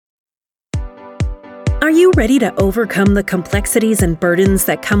Are you ready to overcome the complexities and burdens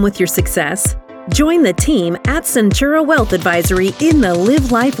that come with your success? Join the team at Centura Wealth Advisory in the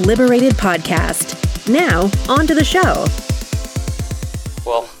Live Life Liberated podcast. Now, on to the show.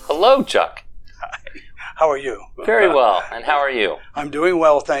 Well, hello, Chuck. Hi. How are you? Very well. And how are you? I'm doing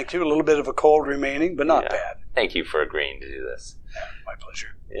well, thank you. A little bit of a cold remaining, but not bad. Thank you for agreeing to do this. Yeah, my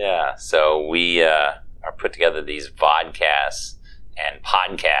pleasure. Yeah, so we are put together these vodcasts and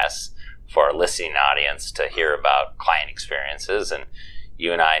podcasts for our listening audience to hear about client experiences. And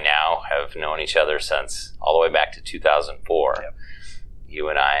you and I now have known each other since all the way back to 2004. Yep. You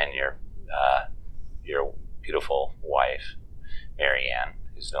and I and your beautiful wife, Mary Ann,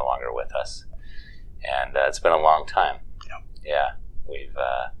 who's no longer with us. And it's been a long time. Yep. Yeah, we've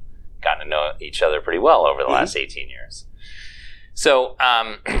gotten to know each other pretty well over the last 18 years. So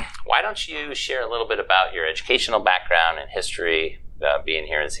why don't you share a little bit about your educational background and history, being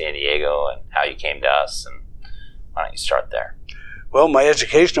here in San Diego, and how you came to us, and why don't you start there? Well, my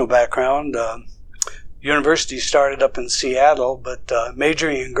educational background, university started up in Seattle, but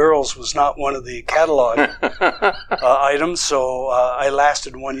majoring in girls was not one of the catalog items, so I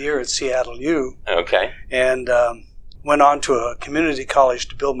lasted 1 year at Seattle U. Okay. And went on to a community college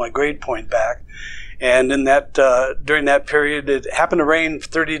to build my grade point back. And in that during that period, it happened to rain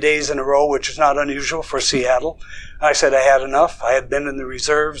 30 days in a row, which is not unusual for Seattle. I said I had enough. I had been in the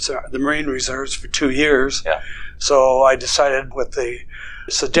reserves, the Marine Reserves, for 2 years. Yeah. So I decided, with the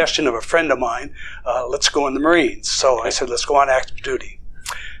suggestion of a friend of mine, let's go in the Marines. So I said, let's go on active duty.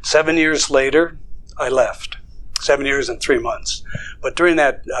 7 years later, I left. 7 years and 3 months. But during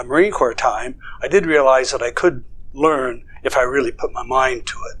that Marine Corps time, I did realize that I could learn if I really put my mind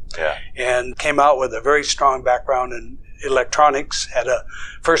to it. Yeah. And came out with a very strong background in electronics, had a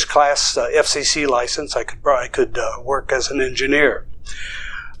first-class FCC license. I could work as an engineer.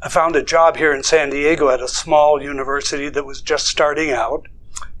 I found a job here in San Diego at a small university that was just starting out,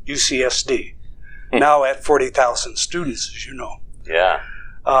 UCSD, now at 40,000 students, as you know. Yeah.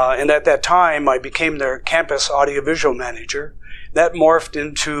 And at that time, I became their campus audiovisual manager. That morphed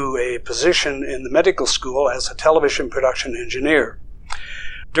into a position in the medical school as a television production engineer.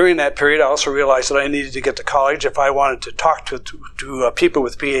 During that period, I also realized that I needed to get to college if I wanted to talk to people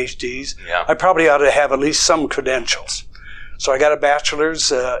with PhDs. Yeah. I probably ought to have at least some credentials. So I got a bachelor's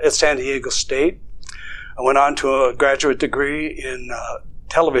at San Diego State. I went on to a graduate degree in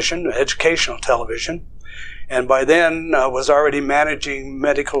television, educational television. And by then, I was already managing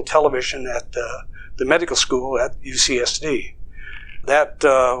medical television at the medical school at UCSD. That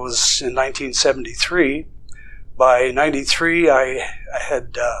was in 1973. By 93, I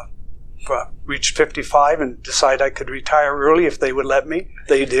had reached 55 and decided I could retire early if they would let me.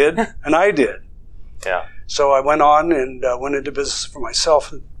 They did, and I did. Yeah. So I went on and went into business for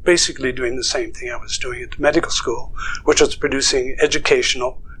myself, basically doing the same thing I was doing at the medical school, which was producing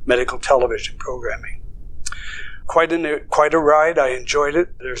educational medical television programming. Quite a ride. I enjoyed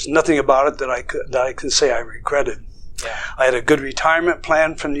it. There's nothing about it that I can say I regretted. Yeah. I had a good retirement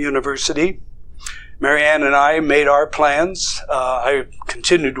plan from the university. Mary Ann and I made our plans. I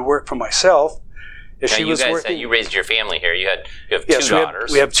continued to work for myself. Now, you raised your family here. You have yes, two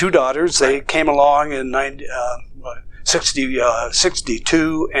daughters. We have two daughters. Right. They came along in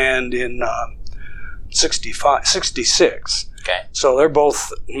 62 and in 66. Okay. So they're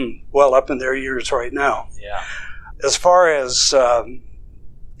both well up in their years right now. Yeah. As far as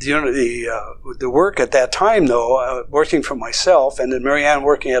the work at that time, though, working for myself and then Mary Ann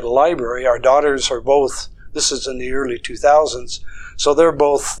working at a library, our daughters are both, this is in the early 2000s, so they're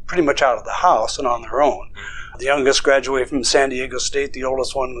both pretty much out of the house and on their own. The youngest graduated from San Diego State. The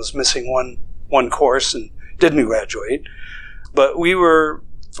oldest one was missing one course and didn't graduate. But we were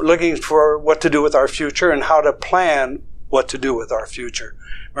looking for what to do with our future and how to plan what to do with our future.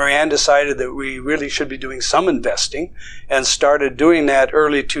 Mary Ann decided that we really should be doing some investing and started doing that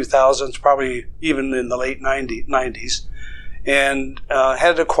early 2000s, probably even in the late 90s, and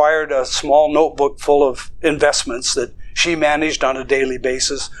had acquired a small notebook full of investments that she managed on a daily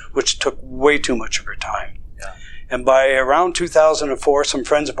basis, which took way too much of her time. Yeah. And by around 2004, some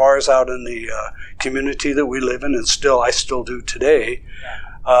friends of ours out in the community that we live in, and I still do today,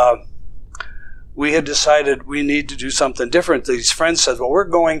 we had decided we need to do something different. These friends said, well, we're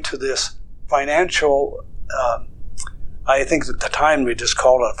going to this financial, I think at the time we just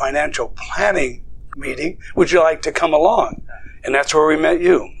called it a financial planning meeting. Would you like to come along? And that's where we met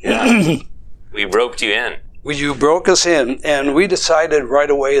you. Yeah. We roped you in. You broke us in, and we decided right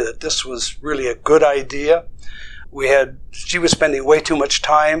away that this was really a good idea. She was spending way too much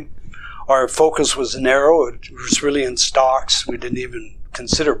time. Our focus was narrow. It was really in stocks. We didn't even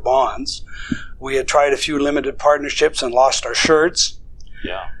consider bonds. We had tried a few limited partnerships and lost our shirts.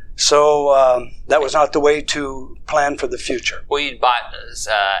 Yeah. So that was not the way to plan for the future. Well, you bought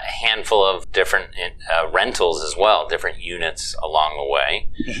a handful of different rentals as well, different units along the way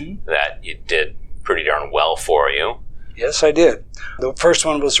that you did pretty darn well for you. Yes, I did. The first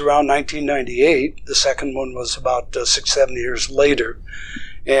one was around 1998. The second one was about 6-7 years later.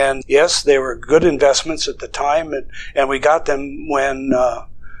 And yes, they were good investments at the time, and we got them when,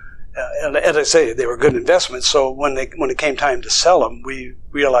 and as I say, they were good investments. So when it came time to sell them, we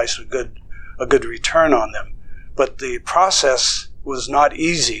realized a good return on them. But the process was not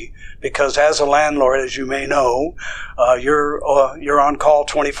easy because, as a landlord, as you may know, you're on call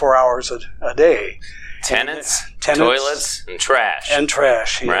 24 hours a day. Tenants, toilets, and trash. And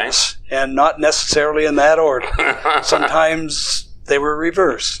trash, yes. Right? And not necessarily in that order. Sometimes they were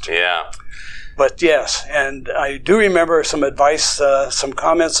reversed. Yeah. But yes, and I do remember some advice, some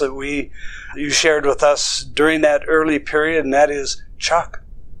comments that you shared with us during that early period, and that is, Chuck,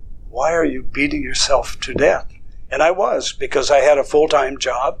 why are you beating yourself to death? And I was, because I had a full-time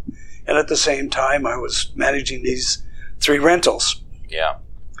job, and at the same time I was managing these 3 rentals. Yeah.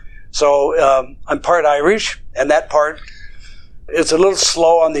 So I'm part Irish, and that part is a little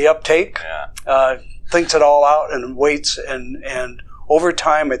slow on the uptake. Yeah. Thinks it all out and waits, and over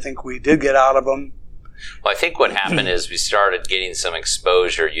time I think we did get out of them. Well, I think what happened is we started getting some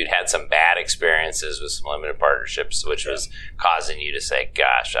exposure. You'd had some bad experiences with some limited partnerships, which was causing you to say,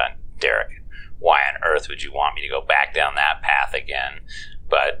 gosh, Derek, why on earth would you want me to go back down that path again?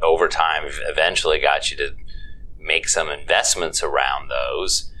 But over time, eventually got you to make some investments around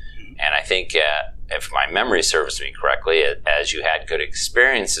those. And I think, if my memory serves me correctly, as you had good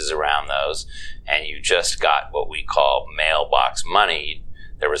experiences around those, and you just got what we call mailbox money,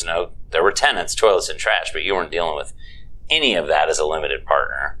 there were tenants, toilets, and trash, but you weren't dealing with any of that as a limited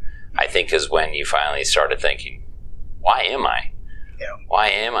partner. I think is when you finally started thinking, why am I? Yeah. Why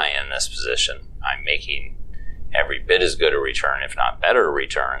am I in this position? I'm making every bit as good a return, if not better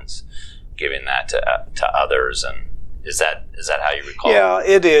returns, giving that to others. And is that how you recall? Yeah,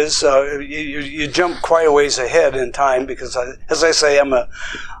 it is. You jump quite a ways ahead in time because, as I say,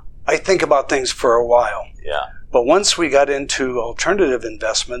 I think about things for a while. Yeah. But once we got into alternative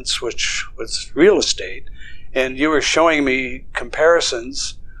investments, which was real estate, and you were showing me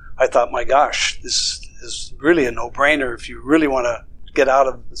comparisons, I thought, my gosh, this is really a no-brainer if you really want to get out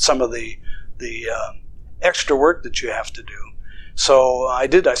of some of the extra work that you have to do. So I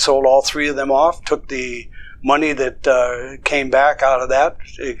did. I sold all 3 of them off, took the money that came back out of that,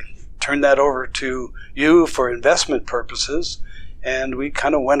 turned that over to you for investment purposes, and we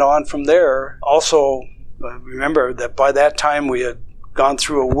kind of went on from there. Also, remember that by that time we had gone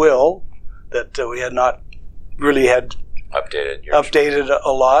through a will that we had not really had updated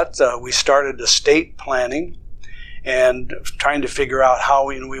a lot. We started estate planning and trying to figure out how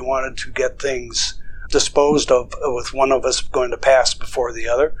we wanted to get things disposed of with one of us going to pass before the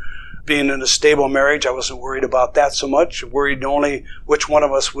other. Being in a stable marriage, I wasn't worried about that so much. Worried only which one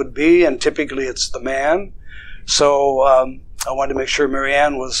of us would be, and typically it's the man. So I wanted to make sure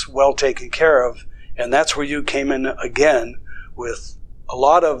Marianne was well taken care of, and that's where you came in again with a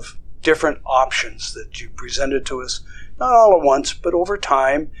lot of different options that you presented to us, not all at once, but over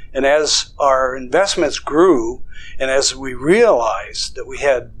time. And as our investments grew, and as we realized that we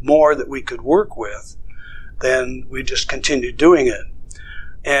had more that we could work with, then we just continued doing it.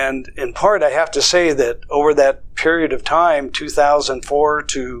 And in part, I have to say that over that period of time, 2004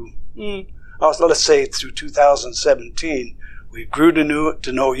 to, let's say through 2017, we grew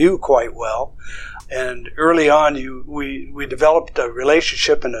to know you quite well. And early on, we developed a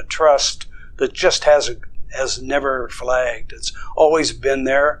relationship and a trust that just has never flagged. It's always been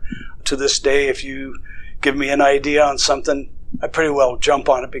there. To this day, if you give me an idea on something, I pretty well jump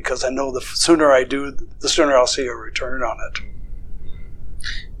on it because I know the sooner I do, the sooner I'll see a return on it.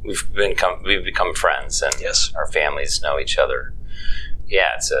 We've become friends, and yes, our families know each other.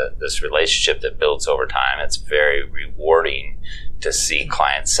 Yeah, it's this relationship that builds over time. It's very rewarding to see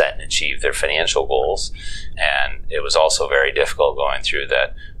clients set and achieve their financial goals, and it was also very difficult going through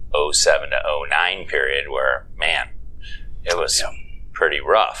that 07 to 09 period where, man, it was pretty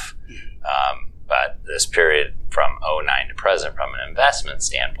rough. But this period from 09 to present, from an investment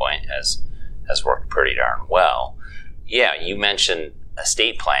standpoint, has worked pretty darn well. Yeah, you mentioned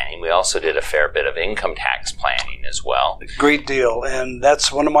estate planning. We also did a fair bit of income tax planning as well. Great deal. And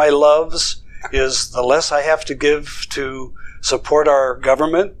that's one of my loves, is the less I have to give to support our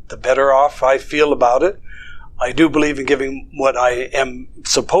government, the better off I feel about it. I do believe in giving what I am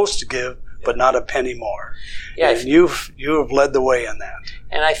supposed to give, but not a penny more. Yeah, and you have led the way in that.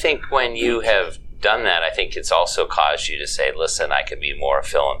 And I think when you have done that, I think it's also caused you to say, listen, I can be more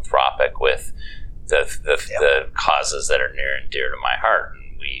philanthropic with the causes that are near and dear to my heart.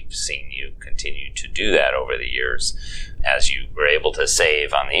 And we've seen you continue to do that over the years. As you were able to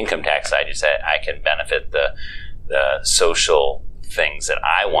save on the income tax side, you said, I can benefit the social things that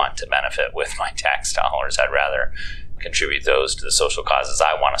I want to benefit with my tax dollars. I'd rather contribute those to the social causes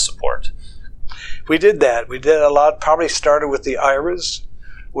I want to support. We did that. We did a lot. Probably started with the IRAs,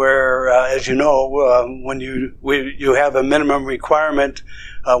 where, as you know, when you have a minimum requirement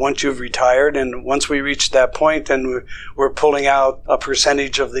once you've retired, and once we reached that point, and we're pulling out a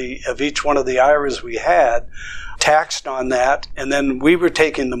percentage of each one of the IRAs we had, taxed on that, and then we were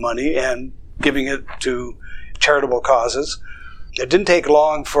taking the money and giving it to charitable causes. It didn't take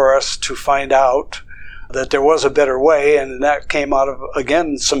long for us to find out that there was a better way, and that came out of,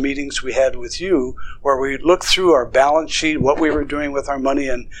 again, some meetings we had with you where we looked through our balance sheet, what we were doing with our money,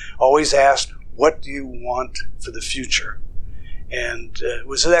 and always asked, what do you want for the future? And it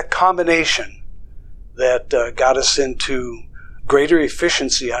was that combination that got us into greater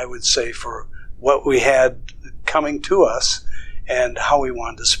efficiency, I would say, for what we had coming to us and how we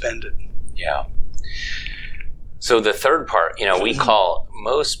wanted to spend it. Yeah. So the third part, we call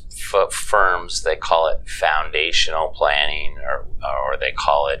most firms, they call it foundational planning or they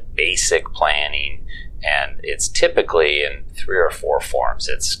call it basic planning. And it's typically in 3 or 4 forms.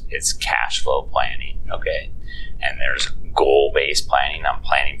 It's cash flow planning, okay? And there's goal-based planning. I'm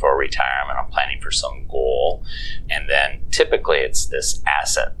planning for retirement. I'm planning for some goal. And then typically it's this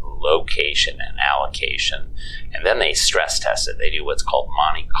asset location and allocation. And then they stress test it. They do what's called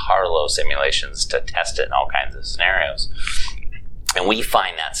Monte Carlo simulations to test it in all kinds of scenarios. And we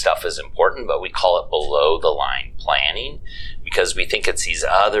find that stuff is important, but we call it below-the-line planning because we think it's these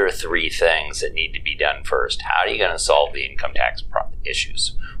other 3 things that need to be done first. How are you going to solve the income tax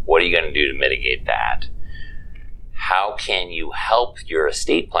issues? What are you going to do to mitigate that? How can you help your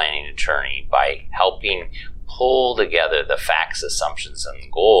estate planning attorney by helping pull together the facts, assumptions,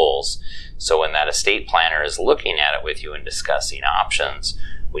 and goals so when that estate planner is looking at it with you and discussing options,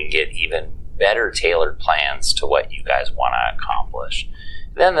 we can get even better tailored plans to what you guys want to accomplish.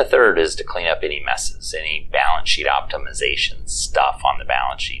 Then the third is to clean up any messes, any balance sheet optimization stuff on the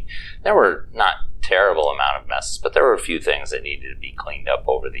balance sheet. There were not terrible amount of messes, but there were a few things that needed to be cleaned up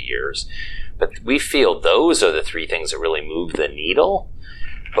over the years. But we feel those are the 3 things that really move the needle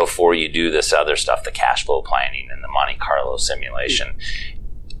before you do this other stuff, the cash flow planning and the Monte Carlo simulation.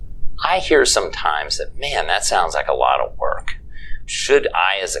 I hear sometimes that, man, that sounds like a lot of work. Should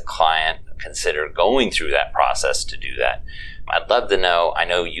I, as a client, consider going through that process to do that? I'd love to know. I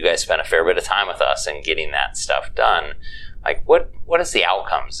know you guys spent a fair bit of time with us in getting that stuff done. Like, what is the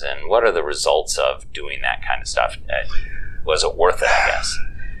outcomes and what are the results of doing that kind of stuff? Was it worth it, I guess?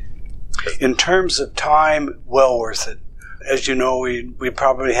 In terms of time, well worth it. As you know, we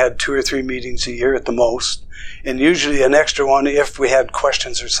probably had 2 or 3 meetings a year at the most, and usually an extra one if we had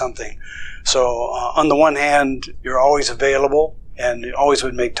questions or something. So on the one hand, you're always available and you always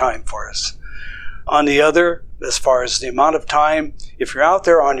would make time for us. On the other, as far as the amount of time, if you're out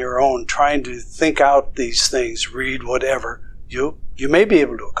there on your own trying to think out these things, read whatever, you may be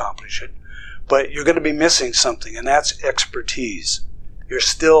able to accomplish it, but you're going to be missing something, and that's expertise. You're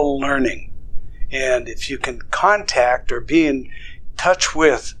still learning. And if you can contact or be in touch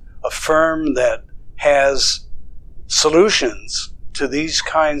with a firm that has solutions to these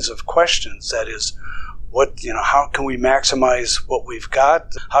kinds of questions, that is, how can we maximize what we've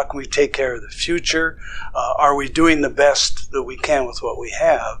got? How can we take care of the future? Are we doing the best that we can with what we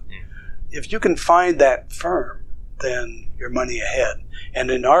have? If you can find that firm, then you're money ahead. And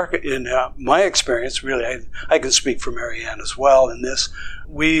in my experience, really, I can speak for Mary Ann as well in this,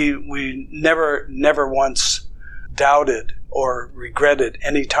 we never once doubted or regretted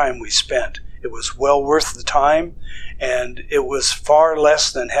any time we spent. It was well worth the time, and it was far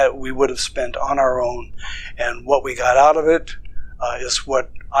less than we would have spent on our own. And what we got out of it is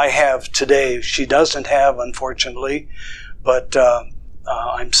what I have today. She doesn't have, unfortunately, but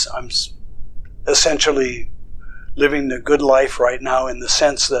I'm essentially living the good life right now in the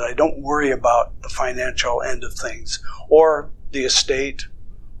sense that I don't worry about the financial end of things or the estate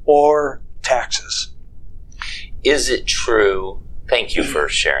or taxes. Is it true? Thank you for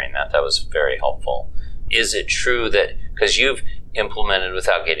sharing that. That was very helpful. Is it true that, because you've implemented,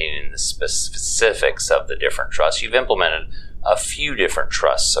 without getting into the specifics of the different trusts, you've implemented a few different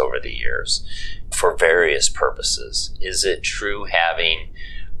trusts over the years for various purposes. Is it true having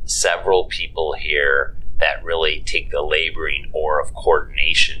several people here that really take the laboring oar of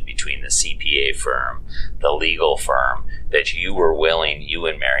coordination between the CPA firm, the legal firm, that you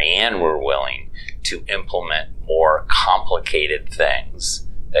and Marianne were willing to implement more complicated things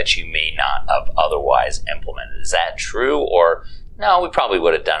that you may not have otherwise implemented. Is that true? Or no, we probably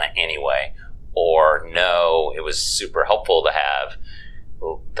would have done it anyway. Or no, it was super helpful to have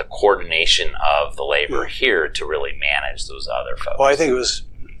the coordination of the labor here to really manage those other folks. Well, I think it was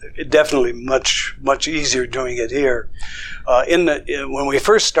definitely much easier doing it here. When we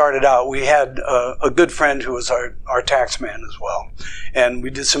first started out, we had a good friend who was our tax man as well, and we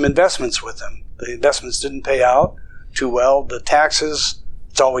did some investments with him. The investments didn't pay out too well. The taxes,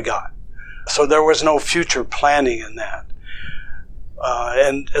 it's all we got. So there was no future planning in that.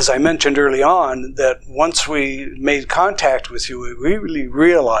 And as I mentioned early on, that once we made contact with you, we really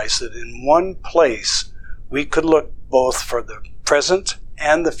realized that in one place we could look both for the present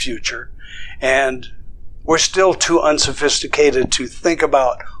and the future, and we're still too unsophisticated to think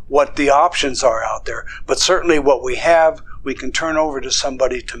about what the options are out there, but certainly what we have, we can turn over to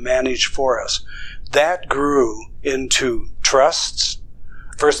somebody to manage for us. That grew into trusts.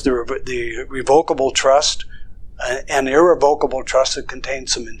 First, the revocable trust, an irrevocable trust that contained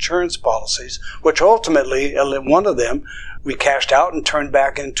some insurance policies, which ultimately, one of them, we cashed out and turned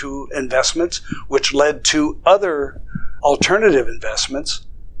back into investments, which led to other alternative investments.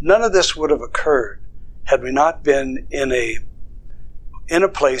 None of this would have occurred had we not been in a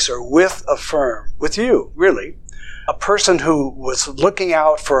place or with a firm, with you, really, a person who was looking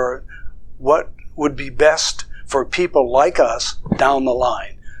out for what would be best for people like us down the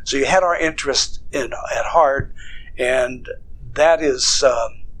line. So you had our interest at heart, and that is,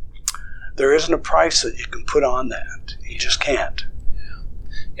 there isn't a price that you can put on that. You just can't.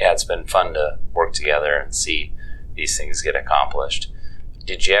 Yeah, it's been fun to work together and see these things get accomplished.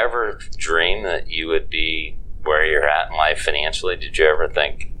 Did you ever dream that you would be where you're at in life financially? Did you ever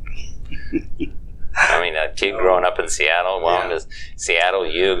think? I mean, a kid growing up in Seattle, going to Seattle,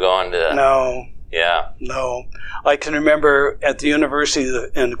 you going to... No. Yeah. No. I can remember at the university,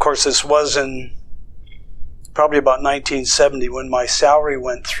 and of course this was in probably about 1970, when my salary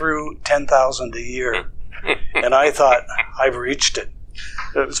went through $10,000 a year. And I thought, I've reached it.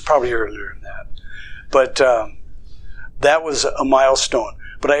 It was probably earlier than that. But that was a milestone.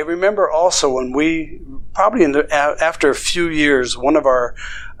 But I remember also when we, probably after a few years, one of our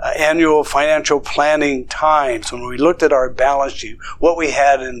annual financial planning times, when we looked at our balance sheet, what we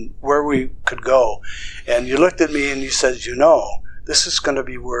had and where we could go, and you looked at me and you said, this is going to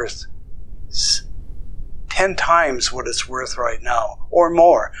be worth 10 times what it's worth right now, or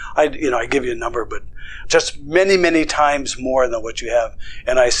more. I give you a number, but just many, many times more than what you have.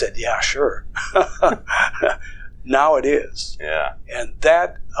 And I said, yeah, sure. Now it is. Yeah. And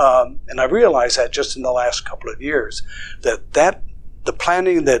that, and I realized that just in the last couple of years, that the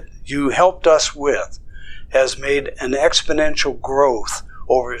planning that you helped us with has made an exponential growth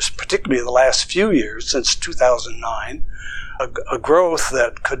over, particularly the last few years, since 2009, a growth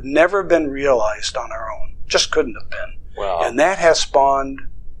that could never have been realized on our own. Just couldn't have been. Wow. And that has spawned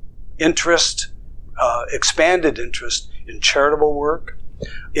interest, expanded interest in charitable work,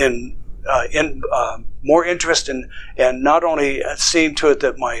 in more interest in, and not only seeing to it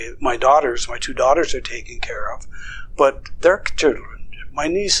that my two daughters are taken care of, but their children, my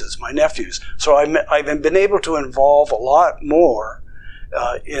nieces, my nephews. So I've been able to involve a lot more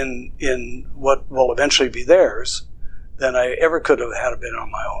in what will eventually be theirs than I ever could have had been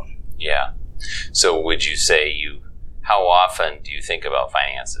on my own. Yeah. So would you say how often do you think about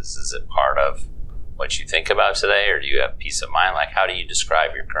finances? Is it part of what you think about today, or do you have peace of mind? Like, how do you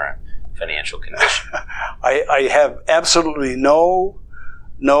describe your current financial condition? I have absolutely no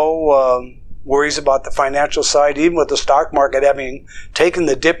worries about the financial side. Even with the stock market having taken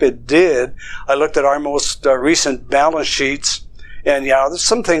the dip it did, I looked at our most recent balance sheets, and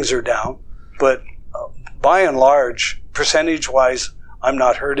some things are down, but by and large, percentage-wise, I'm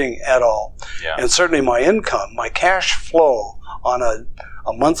not hurting at all. Yeah. And certainly my income, my cash flow on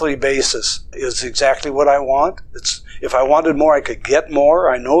a monthly basis is exactly what I want. If I wanted more, I could get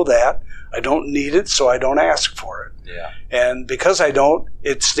more. I know that. I don't need it, so I don't ask for it. Yeah. And because I don't,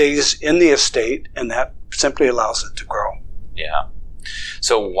 it stays in the estate, and that simply allows it to grow. Yeah.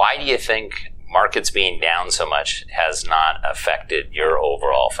 So why do you think markets being down so much has not affected your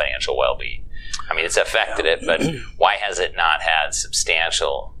overall financial well-being? I mean, it's affected it, but why has it not had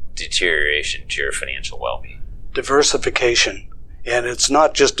substantial deterioration to your financial well-being? Diversification. And it's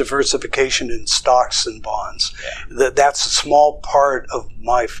not just diversification in stocks and bonds. Yeah. That's a small part of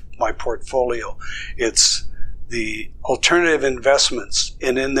my portfolio. It's the alternative investments.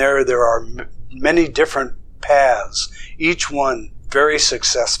 And in there are many different paths, each one very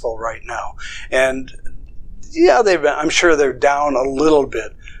successful right now. And yeah, I'm sure they're down a little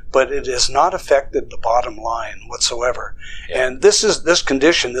bit, but it has not affected the bottom line whatsoever. Yeah. And this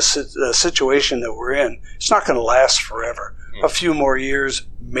condition, this situation that we're in, it's not going to last forever. A few more years,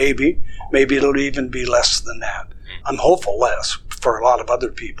 maybe it'll even be less than that. I'm hopeful less for a lot of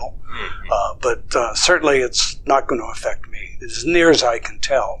other people, but certainly it's not going to affect me as near as I can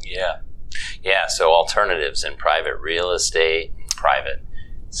tell. Yeah. So alternatives in private real estate, private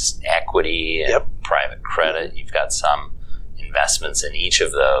equity, and private credit. You've got some investments in each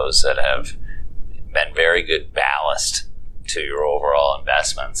of those that have been very good ballast to your overall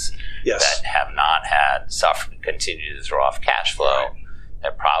investments. That have not had continue to throw off cash flow.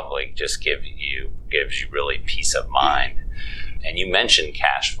 That probably just gives you really peace of mind. And you mentioned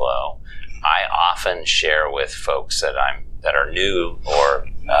cash flow. I often share with folks that are new or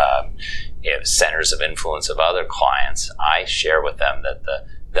centers of influence of other clients. I share with them that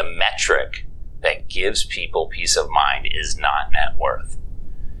the metric that gives people peace of mind is not net worth.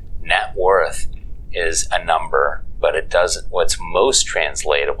 Net worth is a number, but it doesn't. What's most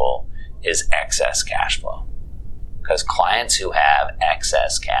translatable is excess cash flow. Because clients who have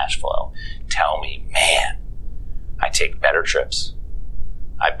excess cash flow tell me, man, I take better trips.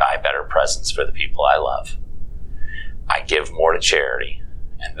 I buy better presents for the people I love. I give more to charity.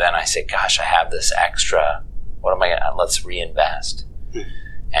 And then I say, gosh, I have this extra. What am I going to, let's reinvest.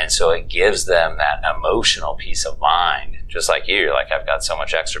 And so it gives them that emotional peace of mind. Just like you're like, I've got so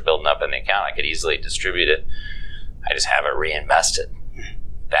much extra building up in the account, I could easily distribute it. I just have it reinvested.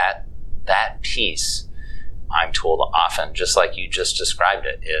 That piece, I'm told often, just like you just described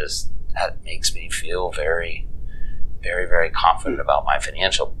it, is that makes me feel very, very, very confident about my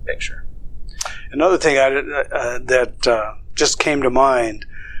financial picture. Another thing that just came to mind,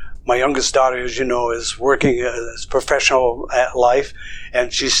 my youngest daughter, as you know, is working as professional at life,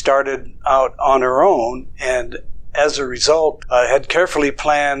 and she started out on her own, and as a result, had carefully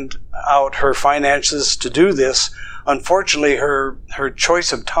planned out her finances to do this. Unfortunately, her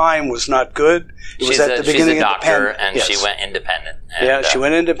choice of time was not good. It was at the beginning she's a of doctor, the pandemic. and she went independent. She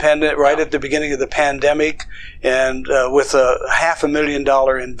went independent right at the beginning of the pandemic, and with a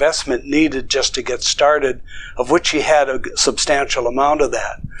 $500,000 investment needed just to get started, of which she had a substantial amount of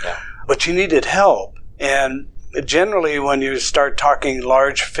that. Yeah. But she needed help, and generally when you start talking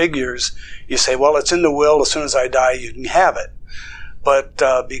large figures, you say, well, it's in the will. As soon as I die, you can have it. But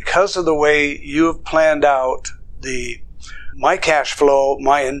because of the way you've planned out my cash flow,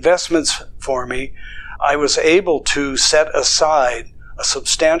 my investments for me, I was able to set aside a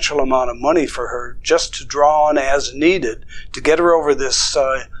substantial amount of money for her just to draw on as needed to get her over this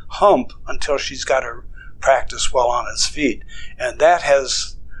hump until she's got her practice well on its feet. And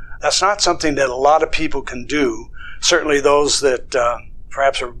that's not something that a lot of people can do. Certainly those that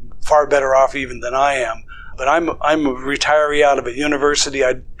perhaps are far better off even than I am. But I'm a retiree out of a university.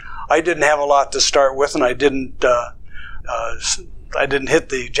 I didn't have a lot to start with, and I didn't hit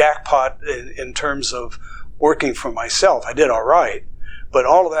the jackpot in terms of working for myself. I did all right, but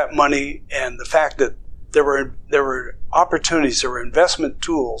all of that money and the fact that there were opportunities, there were investment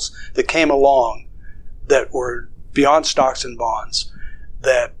tools that came along that were beyond stocks and bonds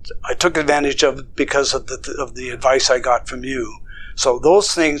that I took advantage of because of the advice I got from you. So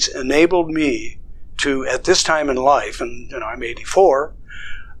those things enabled me to, at this time in life, and I'm 84.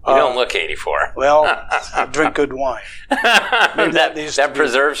 You don't look 84. Well, I drink good wine. Maybe that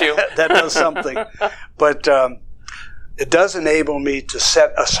preserves you. That does something. But it does enable me to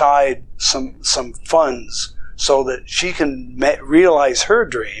set aside some funds so that she can realize her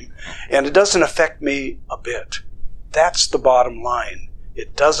dream, and it doesn't affect me a bit. That's the bottom line.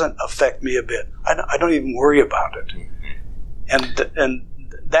 It doesn't affect me a bit. I don't even worry about it. And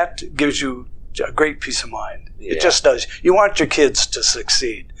that gives you a great peace of mind. Yeah. It just does. You want your kids to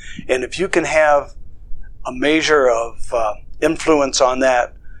succeed. And if you can have a measure of influence on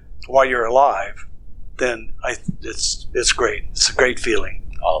that while you're alive, then it's great. It's a great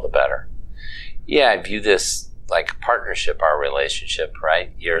feeling. All the better. Yeah, I view this like a partnership, our relationship,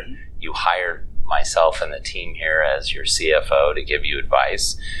 right? You hired myself and the team here as your CFO to give you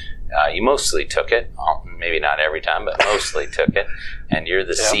advice. You mostly took it, maybe not every time, but mostly took it. And you're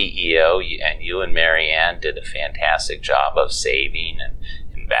the CEO, and you and Marianne did a fantastic job of saving and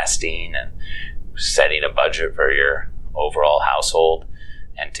investing and setting a budget for your overall household.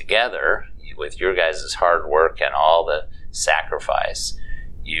 And together, with your guys' hard work and all the sacrifice,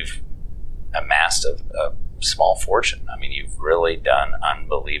 you've amassed a small fortune. I mean, you've really done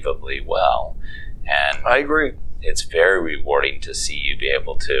unbelievably well. And I agree. It's very rewarding to see you be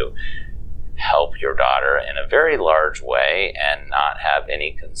able to help your daughter in a very large way and not have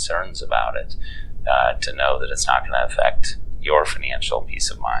any concerns about it, to know that it's not going to affect your financial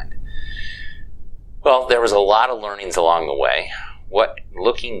peace of mind. Well, there was a lot of learnings along the way.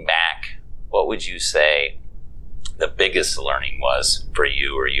 Looking back, what would you say the biggest learning was for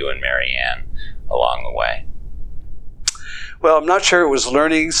you or you and Marianne along the way? Well, I'm not sure it was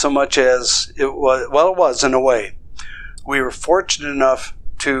learning so much as it was, well, it was in a way. We were fortunate enough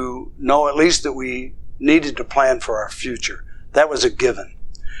to know at least that we needed to plan for our future. That was a given.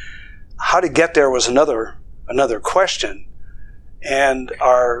 How to get there was another question. And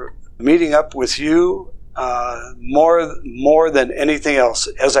our meeting up with you, more than anything else,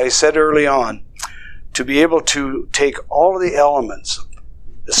 as I said early on, to be able to take all of the elements,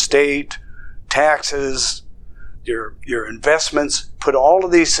 estate, taxes, your investments, put all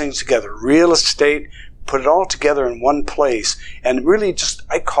of these things together, real estate, put it all together in one place, and really just,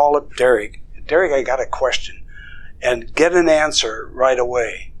 I call it Derek, I got a question, and get an answer right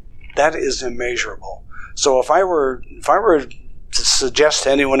away. That is immeasurable. So if I were to suggest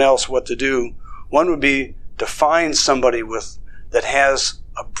to anyone else what to do, one would be to find somebody that has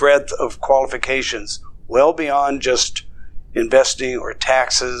a breadth of qualifications well beyond just investing or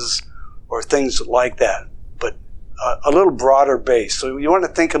taxes or things like that, but a little broader base. So you want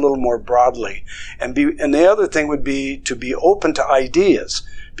to think a little more broadly. And the other thing would be to be open to ideas,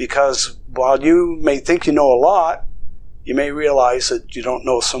 because while you may think you know a lot, you may realize that you don't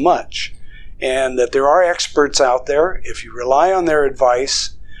know so much. And that there are experts out there. If you rely on their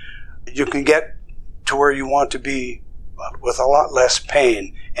advice, you can get to where you want to be with a lot less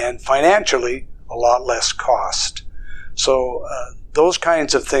pain and financially a lot less cost. So those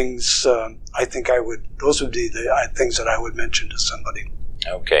kinds of things, I think those would be the things that I would mention to somebody.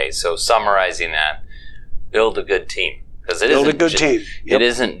 Okay, so summarizing that, build a good team. Because build a good team. Yep. It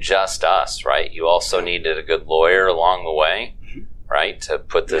isn't just us, right? You also needed a good lawyer along the way, right, to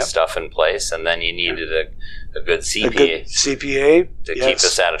put this stuff in place, and then you needed a good CPA. A good CPA to keep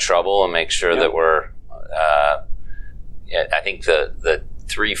us out of trouble and make sure that we're. I think the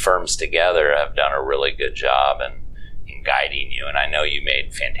three firms together have done a really good job in guiding you, and I know you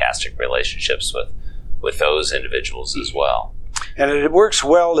made fantastic relationships with those individuals as well. And it works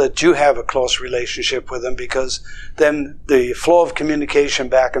well that you have a close relationship with them, because then the flow of communication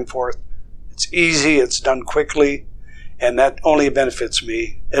back and forth, it's easy, it's done quickly, and that only benefits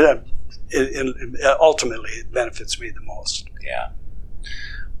me. Ultimately, it benefits me the most. Yeah.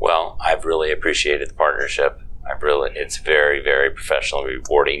 Well, I've really appreciated the partnership. It's very, very professional,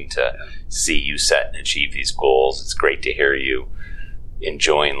 rewarding to see you set and achieve these goals. It's great to hear you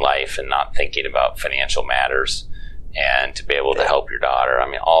enjoying life and not thinking about financial matters, and to be able to help your daughter. I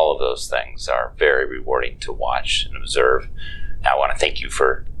mean, all of those things are very rewarding to watch and observe. I want to thank you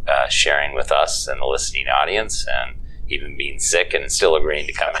for sharing with us and the listening audience, and even being sick and still agreeing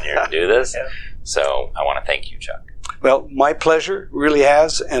to come in here and do this. So I want to thank you, Chuck. Well, my pleasure, really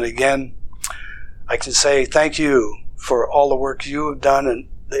has. And again, I can say thank you for all the work you have done, and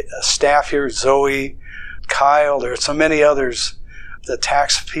the staff here, Zoe, Kyle, there are so many others, the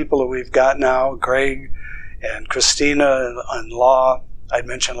tax people that we've got now, Greg and Christina and Law. I'd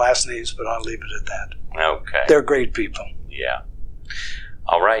mention last names, but I'll leave it at that. Okay. They're great people. Yeah.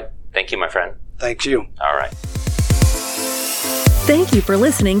 All right. Thank you, my friend. Thank you. All right. Thank you for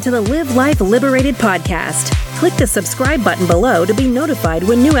listening to the Live Life Liberated podcast. Click the subscribe button below to be notified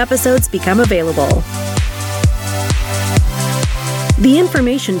when new episodes become available. The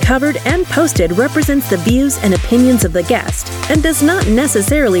information covered and posted represents the views and opinions of the guest and does not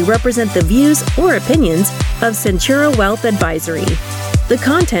necessarily represent the views or opinions of Centura Wealth Advisory. The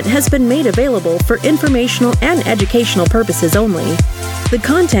content has been made available for informational and educational purposes only. The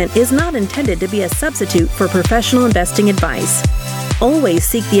content is not intended to be a substitute for professional investing advice. Always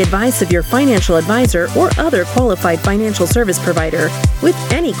seek the advice of your financial advisor or other qualified financial service provider with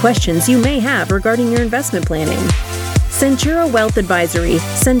any questions you may have regarding your investment planning. Centura Wealth Advisory.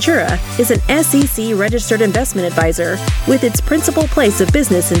 Centura is an SEC registered investment advisor with its principal place of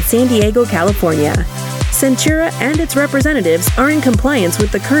business in San Diego, California. Centura and its representatives are in compliance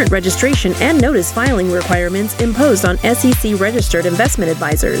with the current registration and notice filing requirements imposed on SEC registered investment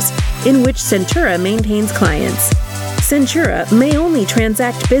advisors, in which Centura maintains clients. Centura may only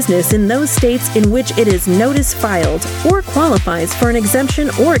transact business in those states in which it is notice filed or qualifies for an exemption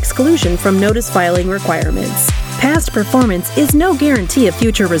or exclusion from notice filing requirements. Past performance is no guarantee of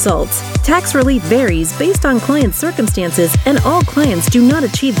future results. Tax relief varies based on client circumstances, and all clients do not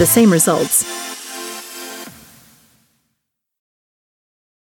achieve the same results.